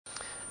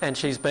and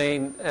she's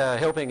been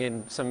helping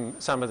in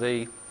some of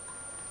the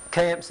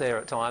camps there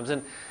at times,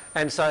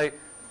 and so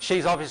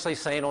she's obviously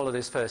seen all of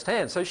this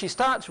firsthand. So she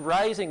starts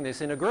raising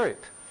this in a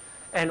group,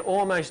 and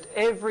almost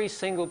every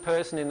single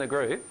person in the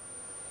group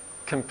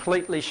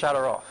completely shut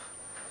her off.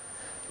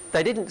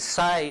 They didn't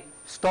say,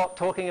 "Stop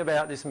talking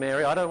about this,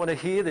 Mary, I don't want to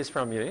hear this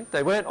from you."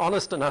 They weren't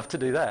honest enough to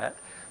do that.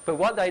 But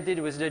what they did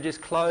was they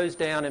just closed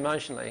down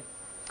emotionally.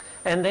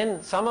 And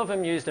then some of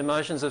them used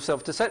emotions of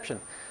self-deception.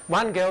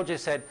 One girl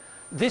just said,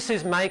 "This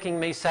is making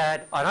me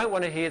sad, I don't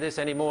want to hear this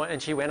anymore,"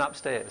 and she went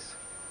upstairs.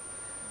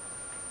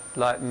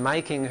 Like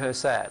making her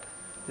sad.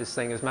 This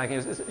thing is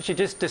making her... She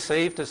just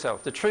deceived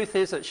herself. The truth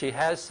is that she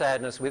has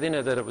sadness within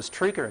her that it was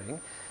triggering,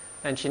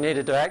 and she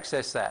needed to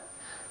access that.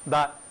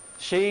 But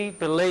she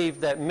believed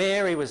that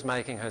Mary was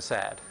making her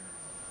sad.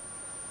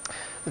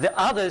 The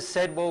others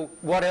said, "Well,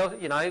 what else,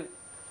 you know,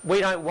 we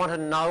don't want to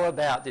know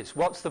about this.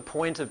 What's the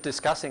point of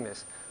discussing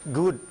this?"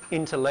 Good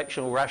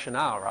intellectual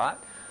rationale, right?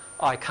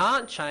 I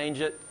can't change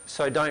it,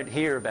 so don't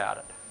hear about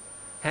it.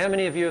 How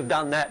many of you have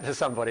done that to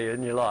somebody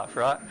in your life,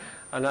 right?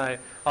 I know,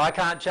 I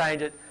can't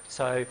change it,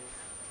 so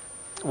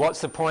what's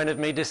the point of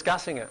me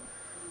discussing it?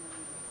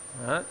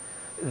 Right?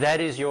 That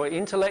is your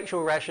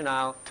intellectual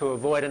rationale to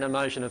avoid an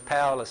emotion of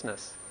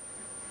powerlessness.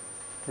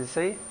 Do you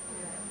see?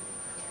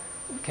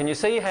 Can you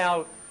see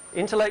how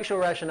intellectual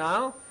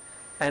rationale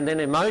and then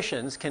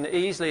emotions can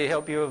easily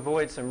help you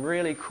avoid some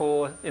really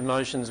core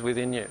emotions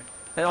within you?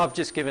 And I've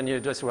just given you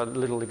just a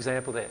little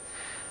example there.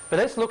 But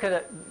let's look at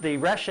it, the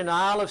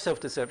rationale of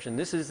self-deception.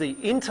 This is the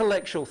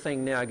intellectual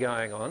thing now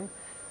going on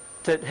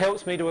that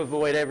helps me to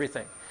avoid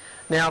everything.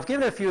 Now, I've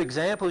given a few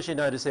examples you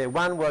notice there.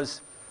 One was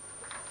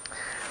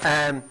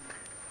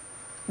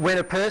when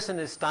a person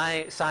is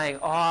saying,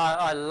 "Oh,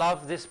 I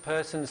love this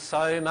person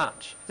so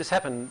much." This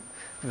happened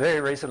very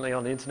recently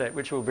on the internet,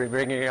 which we'll be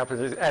bringing up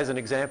as an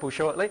example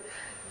shortly.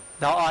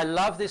 Now, "I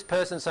love this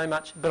person so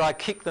much, but I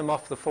kick them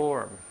off the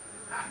forum."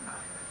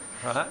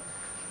 Right?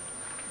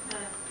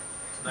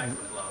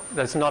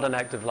 That's not an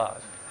act of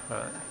love.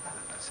 Right?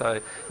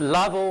 So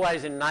love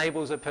always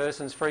enables a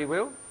person's free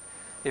will.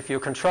 If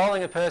you're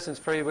controlling a person's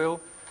free will,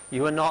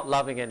 you are not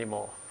loving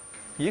anymore.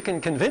 You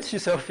can convince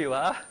yourself you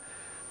are,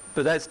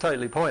 but that's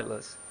totally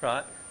pointless,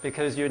 right?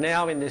 Because you're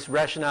now in this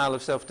rationale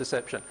of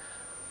self-deception.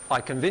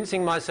 I'm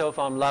convincing myself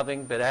I'm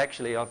loving, but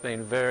actually I've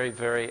been very,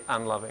 very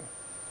unloving.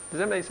 Does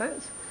that make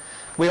sense?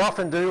 We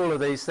often do all of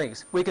these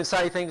things. We can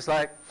say things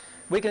like,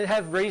 we can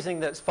have reasoning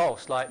that's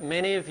false. Like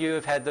many of you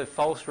have had the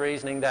false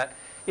reasoning that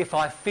if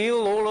I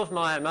feel all of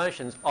my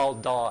emotions, I'll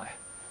die.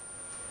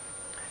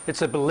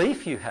 It's a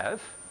belief you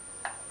have,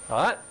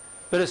 right?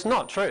 But it's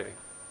not true.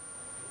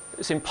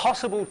 It's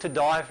impossible to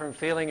die from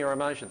feeling your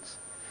emotions.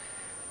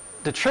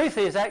 The truth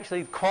is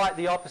actually quite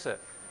the opposite.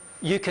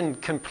 You can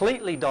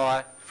completely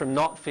die from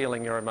not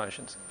feeling your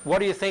emotions. What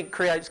do you think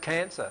creates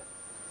cancer?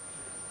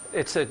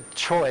 It's a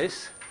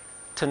choice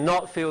to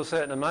not feel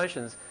certain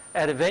emotions,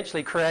 and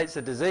eventually creates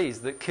a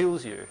disease that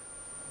kills you.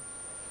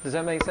 Does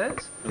that make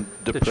sense?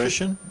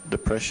 Depression?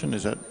 Depression,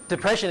 is that?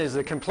 Depression is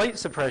the complete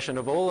suppression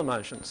of all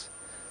emotions.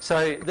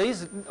 So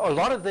a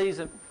lot of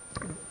these,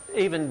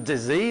 even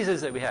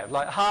diseases that we have,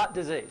 like heart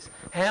disease.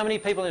 How many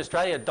people in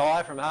Australia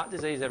die from heart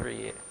disease every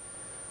year?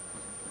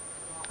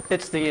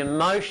 It's the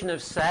emotion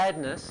of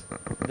sadness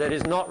that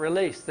is not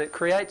released that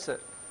creates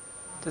it.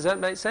 Does that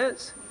make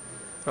sense?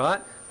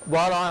 Right?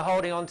 While I'm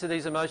holding on to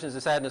these emotions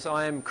of sadness,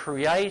 I am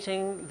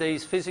creating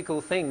these physical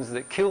things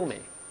that kill me.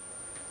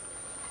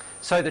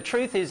 So the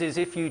truth is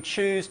if you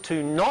choose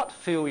to not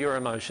feel your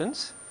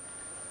emotions,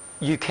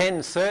 you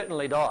can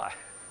certainly die.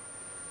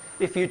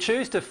 If you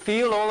choose to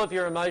feel all of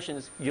your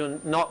emotions, you're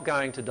not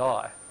going to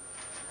die.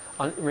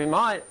 I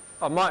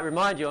might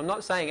remind you, I'm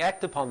not saying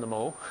act upon them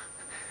all.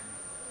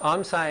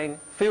 I'm saying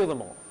feel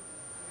them all.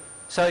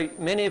 So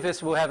many of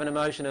us will have an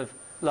emotion of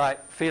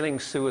like feeling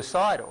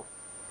suicidal.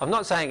 I'm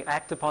not saying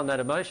act upon that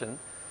emotion,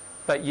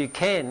 but you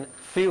can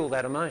feel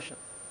that emotion.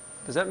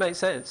 Does that make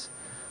sense?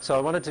 So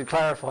I wanted to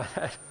clarify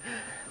that.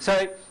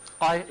 So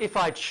if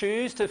I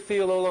choose to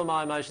feel all of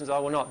my emotions, I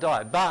will not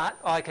die. But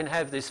I can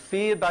have this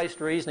fear-based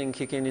reasoning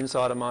kick in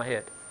inside of my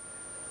head.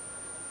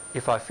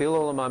 If I feel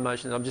all of my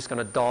emotions, I'm just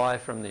going to die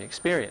from the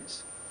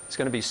experience. It's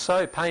going to be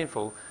so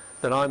painful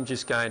that I'm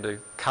just going to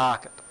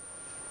cark it.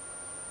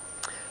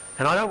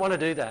 And I don't want to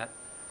do that.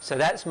 So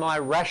that's my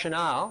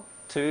rationale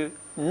to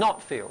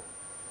not feel.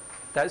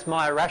 That's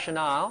my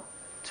rationale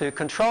to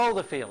control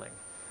the feeling.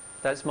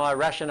 That's my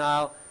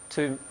rationale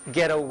to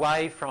get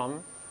away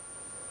from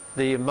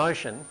the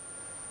emotion.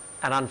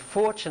 And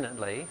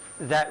unfortunately,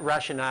 that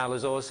rationale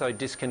is also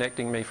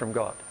disconnecting me from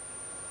God.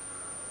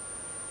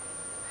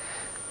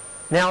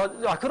 Now,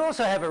 I could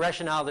also have a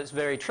rationale that's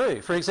very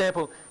true. For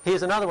example,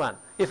 here's another one.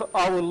 If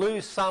I will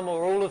lose some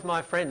or all of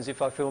my friends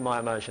if I feel my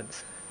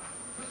emotions.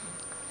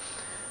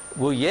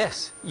 Well,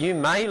 yes, you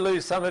may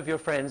lose some of your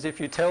friends if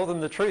you tell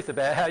them the truth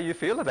about how you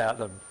feel about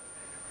them.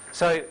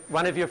 So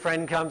one of your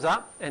friend comes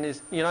up and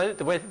is, you know,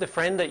 the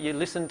friend that you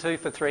listen to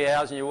for 3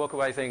 hours and you walk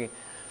away thinking,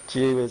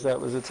 gee whiz, that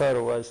was a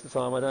total waste of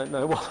time. I don't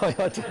know why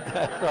I did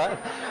that,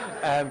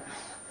 right?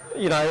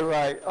 you know,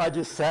 like, I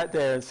just sat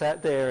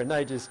there, and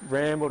they just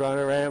rambled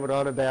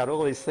on about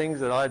all these things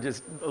that I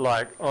just,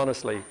 like,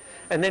 honestly.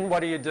 And then what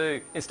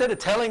do? Instead of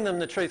telling them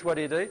the truth, what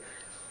do?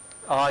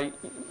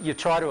 You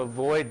try to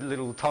avoid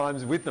little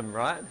times with them,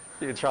 right?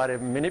 You try to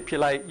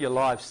manipulate your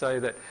life so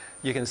that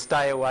you can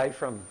stay away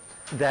from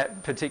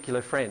that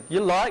particular friend.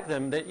 You like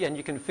them, and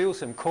you can feel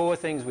some core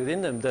things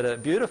within them that are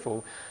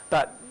beautiful,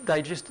 but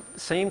they just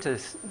seem to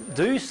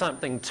do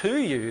something to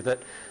you that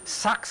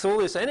sucks all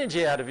this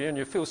energy out of you, and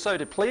you feel so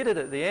depleted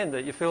at the end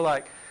that you feel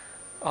like,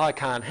 oh, I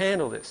can't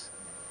handle this.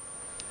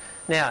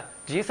 Now,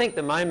 do you think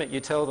the moment you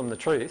tell them the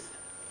truth,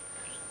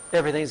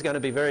 everything's going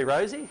to be very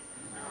rosy?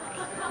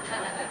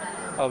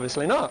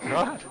 Obviously not,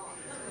 right?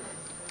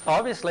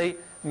 Obviously,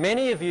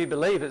 many of you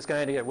believe it's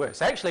going to get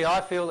worse. Actually,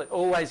 I feel it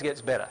always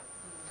gets better.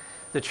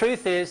 The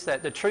truth is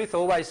that the truth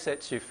always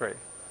sets you free.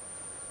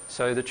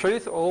 So the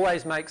truth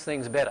always makes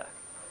things better.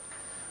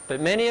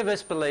 But many of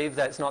us believe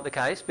that's not the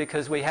case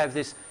because we have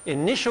this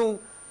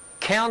initial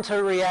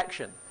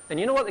counter-reaction. And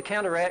you know what the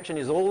counter-reaction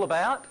is all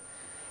about?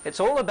 It's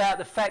all about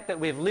the fact that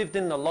we've lived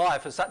in the lie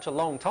for such a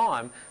long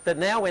time that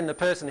now when the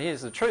person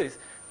hears the truth,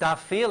 they're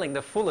feeling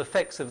the full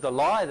effects of the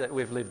lie that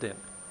we've lived in.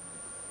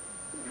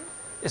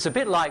 It's a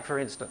bit like, for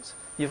instance,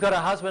 you've got a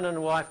husband and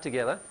a wife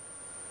together.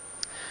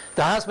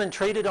 The husband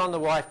cheated on the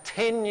wife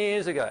 10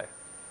 years ago.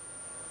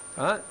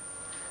 Right?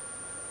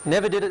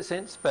 Never did it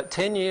since, but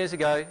 10 years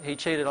ago he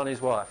cheated on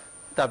his wife.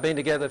 They've been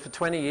together for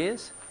 20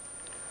 years.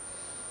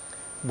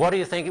 What do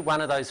you think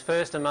one of those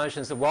first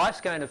emotions the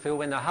wife's going to feel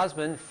when the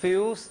husband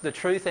feels the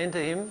truth enter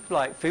him,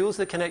 like feels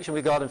the connection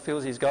with God and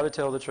feels he's got to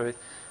tell the truth?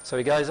 So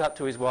he goes up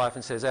to his wife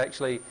and says,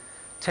 actually,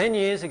 10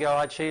 years ago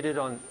I cheated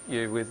on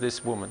you with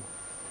this woman.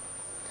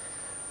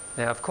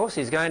 Now, of course,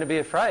 he's going to be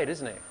afraid,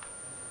 isn't he?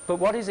 But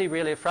what is he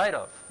really afraid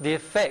of? The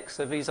effects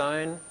of his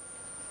own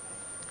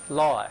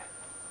lie.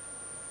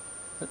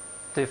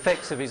 The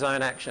effects of his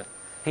own action.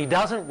 He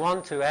doesn't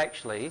want to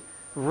actually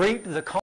reap the